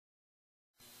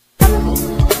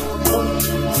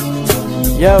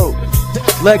Yo,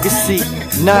 Legacy,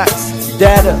 Knox,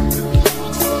 Dada,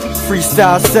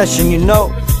 freestyle session, you know.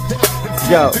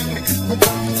 Yo,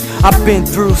 I've been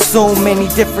through so many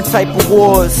different type of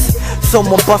wars.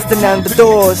 Someone busting down the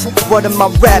doors. What am I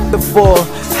rapping for?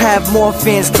 Have more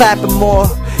fans clapping more.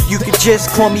 You could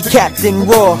just call me Captain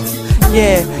Raw.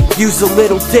 Yeah, use a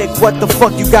little dick. What the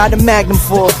fuck you got a magnum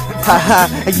for? Haha,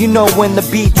 and you know when the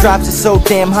beat drops it's so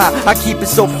damn hot. I keep it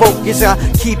so focused, I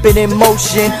keep it in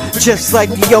motion, just like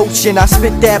the ocean. I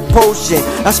spit that potion,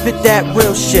 I spit that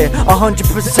real shit,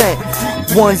 100%,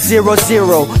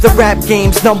 100. The rap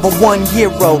game's #1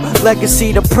 hero.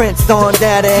 Legacy, the Prince, Don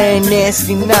Dada, and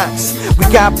Nasty Knox. We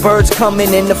got birds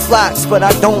coming in the flocks, but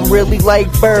I don't really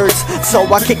like birds, so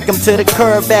I kick them to the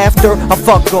curb after I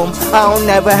fuck them. I don't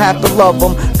never have to love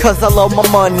them, cause I love my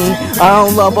money, I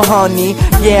don't love a honey.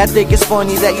 Yeah, I think it's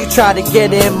funny that you try to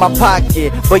get in my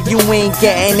pocket, but you ain't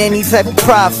getting any type of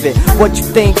profit. What you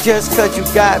think just cause you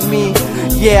got me?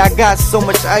 Yeah, I got so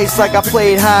much ice like I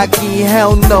played hockey.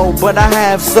 Hell no, but I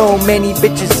have so many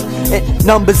bitches and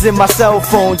numbers in my cell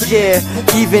phone. Yeah,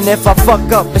 even if I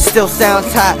fuck up it still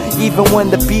sounds hot, even when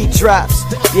the beat drops.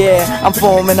 Yeah, I'm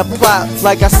forming a plot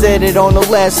like I said it on the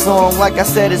last song. Like I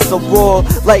said, it's a raw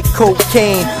like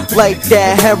cocaine, like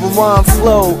that heroin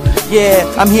flow. Yeah,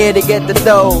 I'm here to get the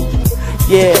dough.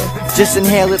 Yeah, just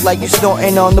inhale it like you're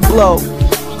snorting on the blow.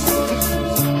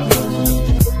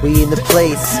 We in the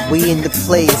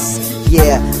place,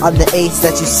 yeah, I'm the ace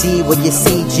that you see when you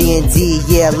see G.N.D.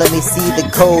 Yeah, let me see the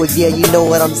codes, yeah, you know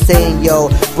what I'm saying, yo.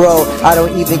 Bro, I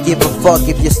don't even give a fuck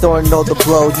if you're storing all the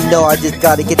blow. You know I just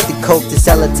gotta get the coke to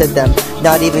sell it to them.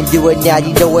 Not even do it now,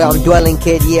 you know where I'm dwelling,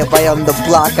 kid. Yeah, right on the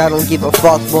block, I don't give a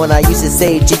fuck. When I used to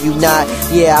say, G you not,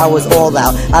 yeah, I was all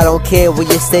out. I don't care what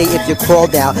you say if you crawl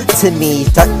down to me,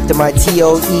 to my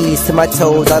TOEs, to my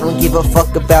toes. I don't give a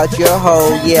fuck about your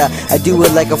hoe, yeah. I do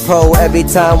it like a pro every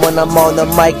time when I'm on the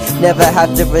mic. Never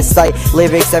have to recite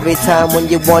lyrics every time when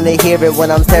you wanna hear it. When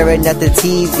I'm staring at the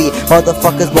TV,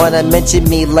 motherfuckers wanna mention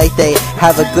me like they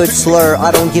have a good slur.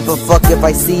 I don't give a fuck if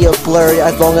I see a blur,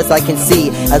 as long as I can see,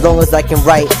 as long as I can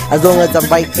write, as long as I'm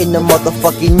right in the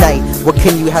motherfucking night. What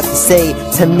can you have to say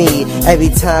to me every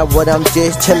time when I'm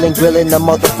just chilling, grilling the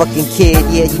motherfucking kid?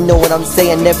 Yeah, you know what I'm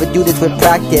saying, never do this with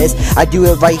practice. I do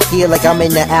it right here like I'm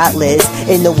in the atlas,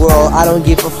 in the world. I don't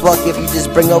give a fuck if you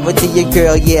just bring over to your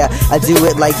girl. Yeah, I do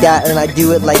it like that and I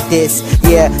do it like this.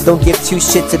 Yeah, don't give two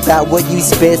shits about what you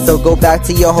spit, so go back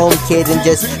to your home, kid, and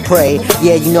just pray.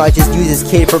 Yeah, you know I just use this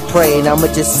kid for prey, and I'ma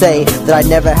just say that I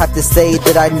never have to say,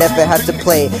 that I never have to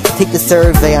play. Take the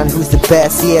survey on who's the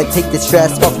best. Yeah, take the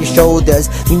stress off your shoulders.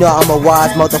 You know I'm a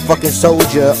wise motherfucking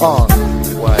soldier.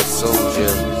 Wise soldier.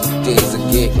 Days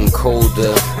are getting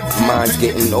colder, mine's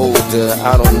getting older.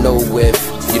 I don't know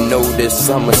if you notice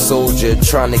I'm a soldier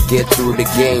trying to get through the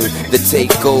game. The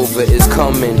takeover is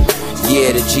coming.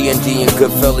 Yeah, the G.N.D. and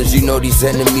Goodfellas, you know these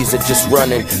enemies are just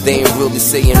running. They ain't really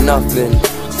saying nothing.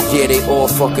 Yeah, they all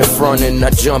fucking frontin'. I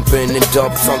jump in and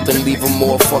dump something, leave them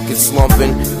all fucking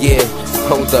slumping. Yeah,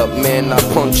 hold up, man, I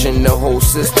punchin' the whole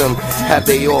system. Have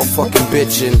they all fucking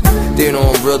bitchin'? They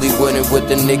don't really win it with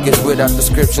the niggas without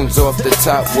descriptions off the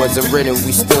top. Wasn't written,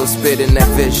 we still spittin' that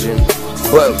vision.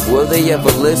 But will they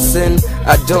ever listen?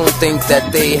 I don't think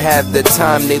that they have the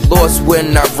time. They lost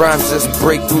when our rhymes just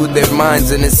break through their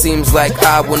minds, and it seems like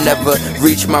I will never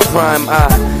reach my prime. I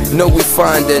know we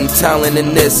findin' talent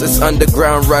in this. It's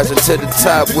underground rising to the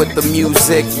top with the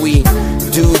music. We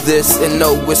do this and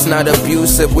no, it's not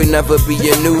abusive. We never be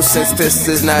a nuisance. This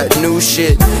is not new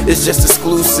shit, it's just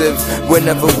exclusive.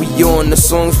 Whenever we on, the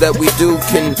songs that we do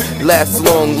can last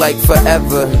long, like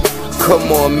forever.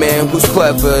 Come on, man, who's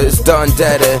clever? It's Don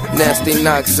Dada, Nasty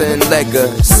Knox, and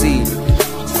Legacy.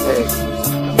 Hey,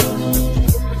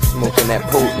 smoking that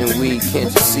potent weed,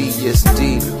 can't you see? It's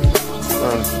deep.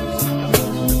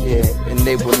 Yeah, and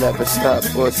they will never stop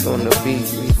us on the beat.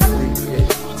 We free.